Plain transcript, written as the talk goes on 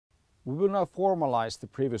We will now formalize the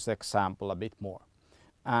previous example a bit more,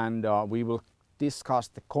 and we will discuss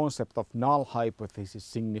the concept of null hypothesis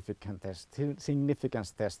significance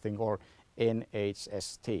testing, or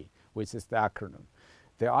NHST, which is the acronym.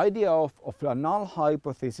 The idea of a null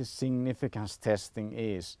hypothesis significance testing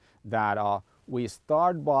is that we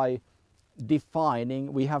start by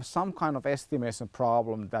defining, we have some kind of estimation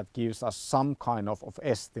problem that gives us some kind of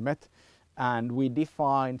estimate, and we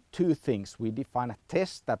define two things. We define a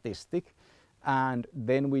test statistic, and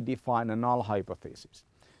then we define a null hypothesis.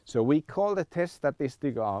 So we call the test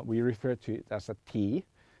statistic, we refer to it as a T,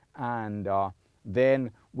 and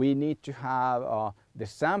then we need to have the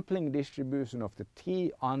sampling distribution of the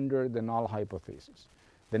T under the null hypothesis.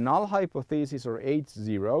 The null hypothesis, or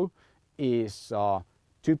H0, is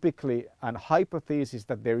typically a hypothesis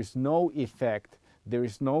that there is no effect, there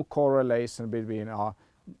is no correlation between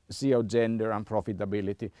CEO gender and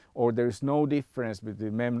profitability, or there is no difference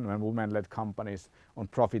between men and women-led companies on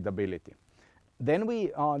profitability. Then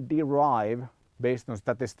we derive, based on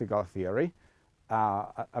statistical theory,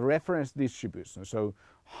 a reference distribution. So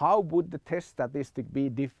how would the test statistic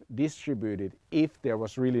be distributed if there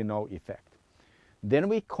was really no effect? Then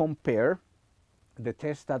we compare the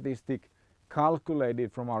test statistic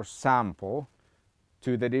calculated from our sample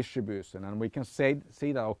to the distribution, and we can see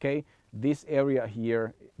that, okay, this area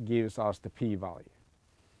here gives us the p-value.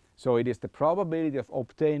 So it is the probability of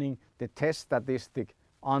obtaining the test statistic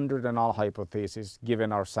under the null hypothesis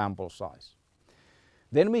given our sample size.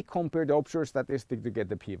 Then we compare the observed statistic to get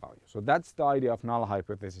the p-value. So that's the idea of null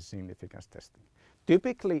hypothesis significance testing.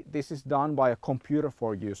 Typically this is done by a computer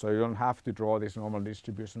for you, so you don't have to draw this normal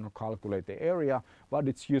distribution or calculate the area, but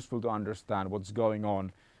it's useful to understand what's going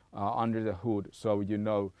on under the hood, so you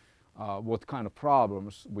know what kind of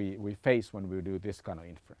problems we face when we do this kind of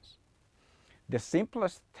inference. The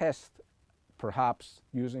simplest test, perhaps,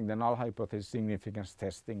 using the null hypothesis significance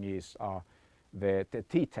testing is the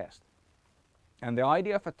t-test. And the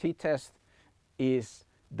idea of a t-test is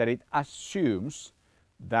that it assumes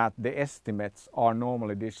that the estimates are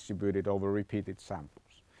normally distributed over repeated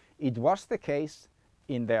samples. It was the case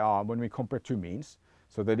in the when we compare two means.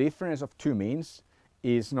 So the difference of two means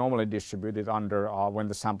is normally distributed under when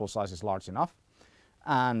the sample size is large enough,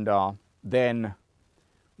 and then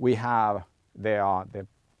we have the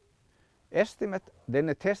estimate. Then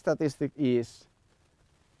the test statistic is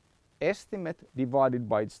estimate divided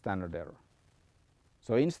by its standard error.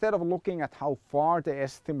 So instead of looking at how far the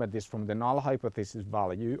estimate is from the null hypothesis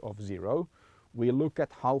value of 0, we look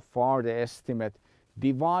at how far the estimate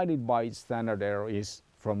divided by its standard error is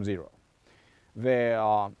from 0.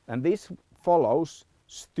 And this follows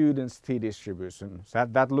student's t-distribution. So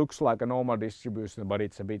that looks like a normal distribution, but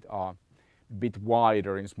it's a bit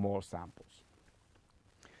wider in small samples.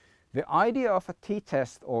 The idea of a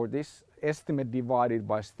t-test, or this estimate divided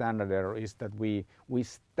by standard error, is that we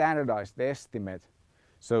standardize the estimate.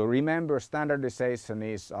 So remember, standardization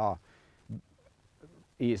is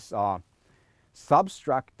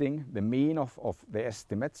subtracting the mean of the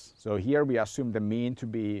estimates. So here we assume the mean to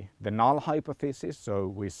be the null hypothesis, so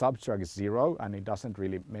we subtract 0 and it doesn't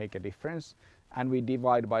really make a difference, and we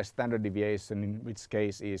divide by standard deviation, in which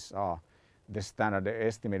case is the standard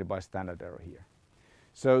estimated by standard error here.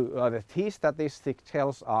 So the t-statistic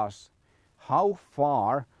tells us how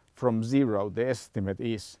far from 0 the estimate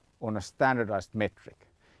is on a standardized metric.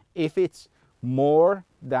 If it's more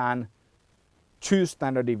than 2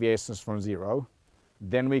 standard deviations from 0,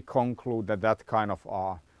 then we conclude that that kind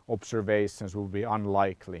of observations will be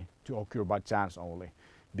unlikely to occur by chance only,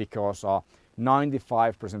 because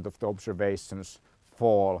 95% of the observations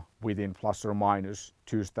fall within plus or minus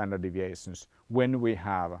 2 standard deviations when we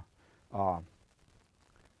have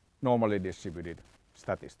normally distributed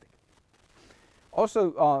statistic.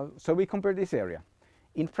 Also, so we compare this area.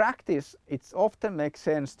 In practice, it often makes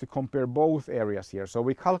sense to compare both areas here, so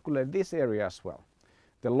we calculate this area as well.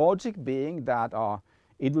 The logic being that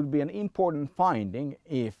it would be an important finding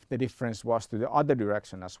if the difference was to the other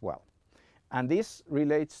direction as well. And this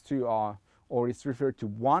relates to, or it's referred to,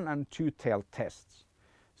 one and two tail tests.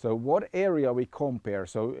 So what area we compare?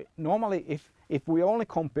 So normally if we only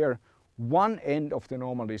compare one end of the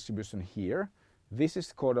normal distribution here, this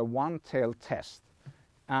is called a one tail test.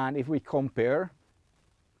 And if we compare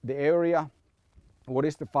the area, what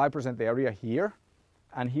is the 5% area here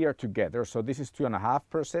and here together, so this is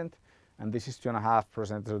 2.5% and this is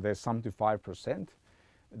 2.5%, so there's some to 5%,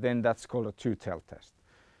 then that's called a two-tailed test.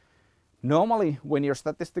 Normally, when your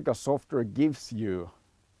statistical software gives you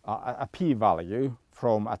a p-value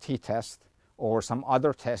from a t-test or some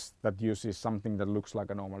other test that uses something that looks like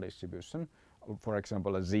a normal distribution, for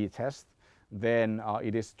example a z-test, then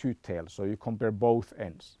it is two-tailed. So you compare both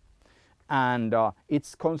ends. And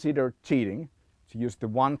it's considered cheating to use the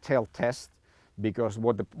one-tailed test, because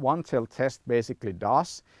what the one-tailed test basically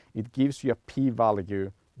does, it gives you a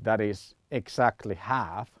p-value that is exactly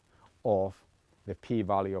half of the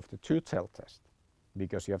p-value of the two-tailed test.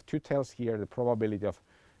 Because you have two tails here, the probability of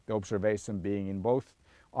the observation being in both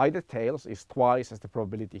either tails is twice as the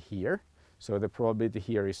probability here. So the probability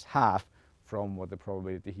here is half from what the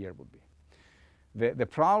probability here would be. The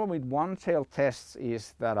problem with one-tailed tests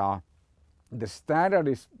is that the standard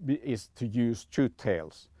is to use two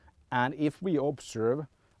tails. And if we observe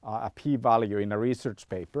a p-value in a research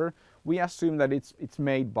paper, we assume that it's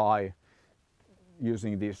made by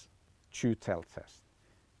using this two-tailed test.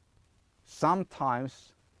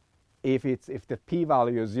 Sometimes if the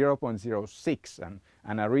p-value is 0.06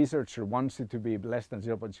 and a researcher wants it to be less than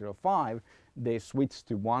 0.05, they switch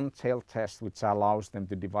to one-tailed test, which allows them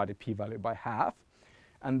to divide the p-value by half,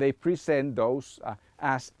 and they present those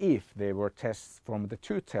as if they were tests from the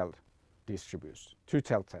two-tailed distribution,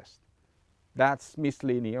 two-tailed test. That's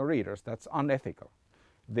misleading your readers. That's unethical.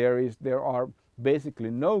 There are basically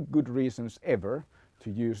no good reasons ever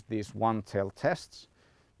to use these one-tailed tests,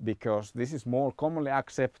 because this is more commonly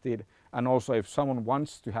accepted, and also if someone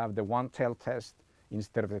wants to have the one-tailed test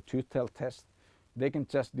instead of the two-tailed test, they can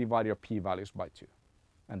just divide your p-values by 2,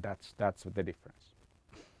 and that's the difference.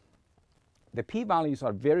 The p-values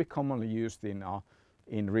are very commonly used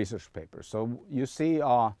in research papers. So you see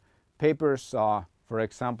papers, for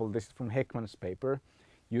example, this is from Heckman's paper.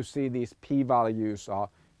 You see these p-values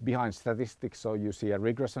behind statistics. So you see a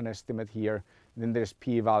regression estimate here. Then there's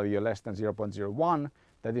p-value less than 0.01.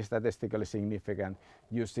 That is statistically significant.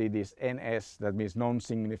 You see this NS, that means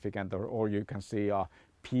non-significant, or you can see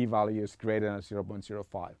p-values greater than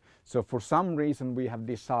 0.05. So for some reason we have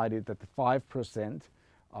decided that the 5%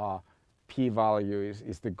 p-value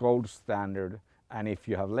is the gold standard, and if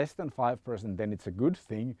you have less than 5%, then it's a good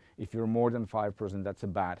thing. If you're more than 5%, that's a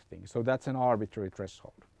bad thing. So that's an arbitrary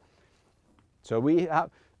threshold. So we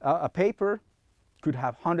have a paper could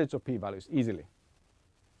have hundreds of p-values easily.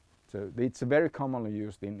 So it's very commonly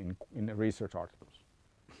used in research articles.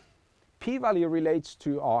 P-value relates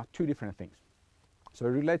to two different things. So it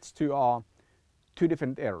relates to two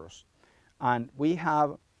different errors. And we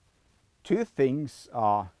have two things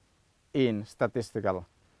in statistical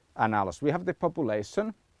analysis. We have the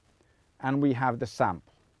population and we have the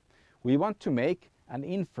sample. We want to make an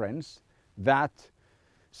inference that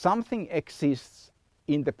something exists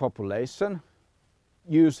in the population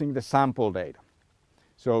using the sample data.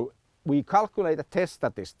 So we calculate a test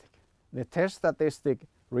statistic. The test statistic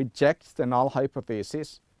rejects the null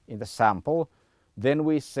hypothesis in the sample. Then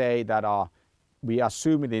we say that we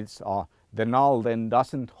assume it's the null then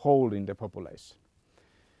doesn't hold in the population.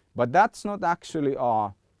 But that's not actually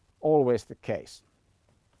always the case.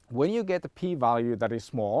 When you get a p-value that is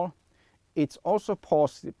small, it's also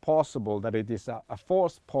possible that it is a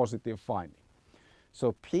false positive finding.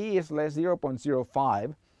 So p is less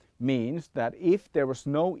 0.05 means that if there was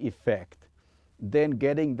no effect, then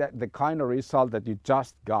getting the kind of result that you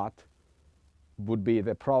just got would be,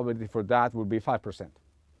 the probability for that would be 5%.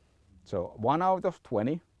 So 1 out of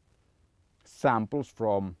 20 samples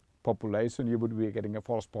from population, you would be getting a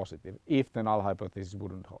false positive if the null hypothesis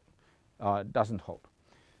doesn't hold.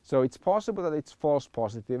 So it's possible that it's false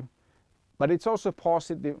positive, but it's also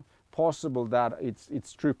possible that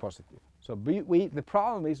it's true positive. So the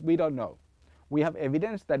problem is we don't know. We have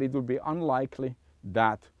evidence that it would be unlikely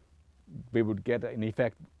that we would get an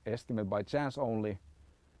effect estimate by chance only.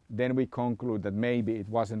 Then we conclude that maybe it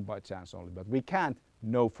wasn't by chance only, but we can't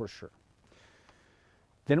know for sure.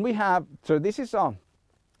 Then we have, so this is a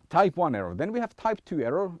type 1 error. Then we have type 2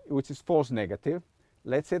 error, which is false negative.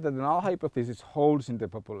 Let's say that the null hypothesis holds in the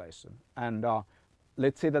population. And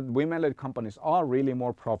let's say that women-led companies are really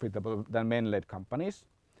more profitable than men-led companies.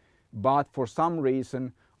 But for some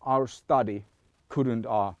reason, our study couldn't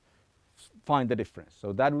find the difference.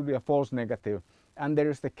 So that would be a false negative. And there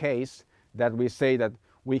is the case that we say that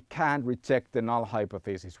we can't reject the null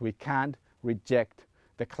hypothesis. We can't reject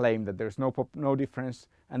the claim that there's no difference,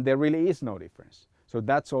 and there really is no difference. So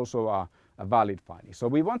that's also a valid finding. So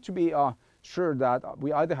we want to be sure that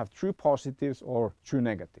we either have true positives or true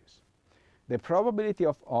negatives. The probability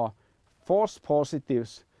of false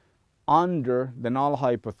positives under the null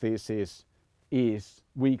hypothesis is,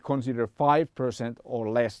 we consider 5% or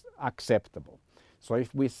less acceptable. So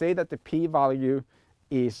if we say that the p-value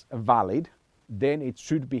is valid, then it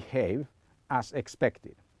should behave as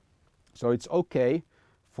expected. So it's okay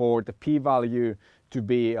for the p-value to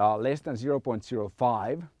be less than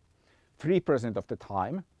 0.05 3% of the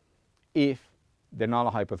time, if the null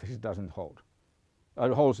hypothesis doesn't hold, or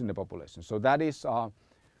holds in the population. So that is,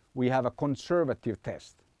 we have a conservative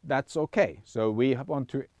test. That's okay. So we want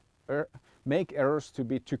to make errors to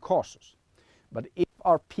be too cautious. But if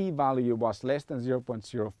our p-value was less than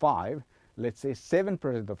 0.05, let's say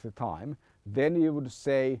 7% of the time, then you would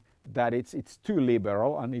say that it's too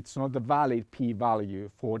liberal and it's not a valid p-value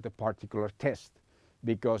for the particular test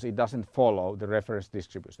because it doesn't follow the reference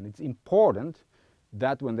distribution. It's important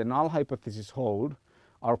that when the null hypothesis hold,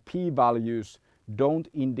 our p-values don't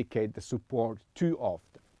indicate the support too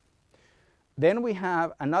often. Then we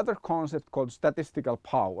have another concept called statistical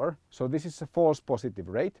power. So this is a false positive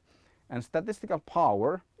rate, and statistical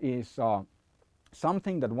power is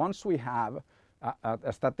something that once we have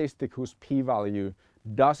a statistic whose p-value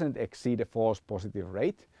doesn't exceed a false positive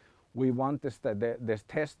rate, we want the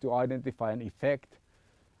test to identify an effect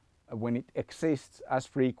when it exists as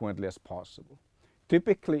frequently as possible.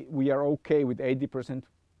 Typically we are okay with 80%,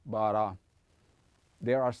 but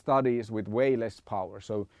there are studies with way less power.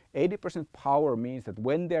 So 80% power means that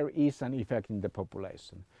when there is an effect in the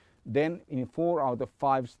population, then in 4 out of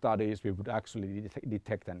 5 studies we would actually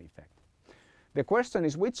detect an effect. The question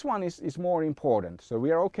is, which one is more important? So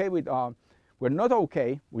we are okay with, we're not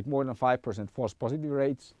okay with more than 5% false positive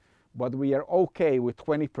rates, but we are okay with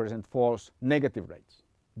 20% false negative rates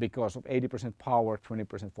because of 80% power,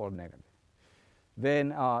 20% false negative. Then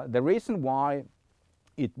the reason why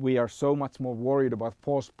we are so much more worried about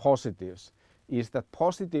false positives is that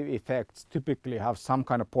positive effects typically have some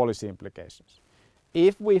kind of policy implications.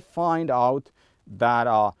 If we find out that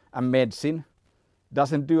a medicine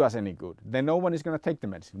doesn't do us any good, then no one is going to take the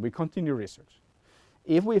medicine. We continue research.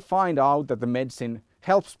 If we find out that the medicine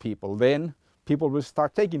helps people, then people will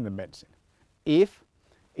start taking the medicine. If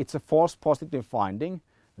it's a false positive finding,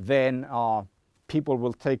 then people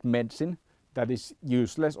will take medicine that is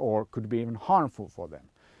useless or could be even harmful for them.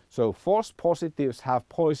 So false positives have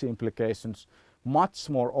policy implications much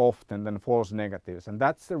more often than false negatives, and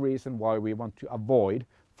that's the reason why we want to avoid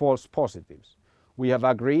false positives. We have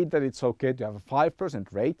agreed that it's okay to have a 5%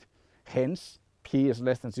 rate, hence p is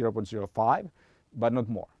less than 0.05, but not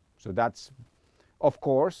more. So that's, of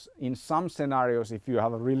course, in some scenarios, if you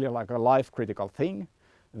have a really like a life critical thing,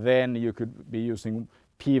 then you could be using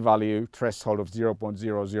p-value threshold of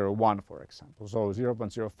 0.001, for example. So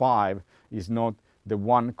 0.05 is not the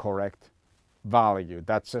one correct value.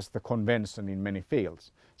 That's just the convention in many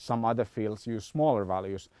fields. Some other fields use smaller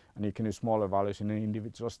values, and you can use smaller values in an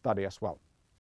individual study as well.